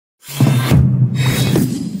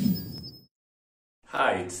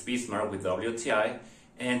it's Bismarck with WTI.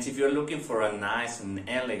 And if you're looking for a nice and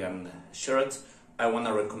elegant shirt, I want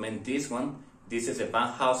to recommend this one. This is a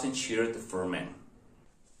Van Heusen shirt for men.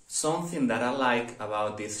 Something that I like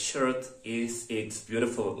about this shirt is its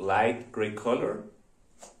beautiful light gray color.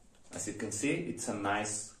 As you can see, it's a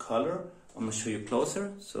nice color. I'm going to show you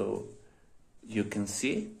closer so you can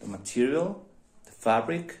see the material, the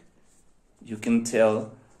fabric. You can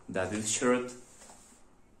tell that this shirt,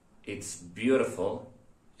 it's beautiful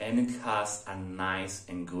and it has a nice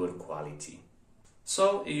and good quality.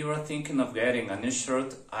 So if you are thinking of getting a new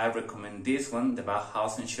shirt, I recommend this one, the Van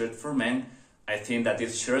Heusen shirt for men. I think that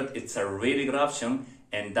this shirt, it's a really good option,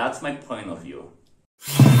 and that's my point of view.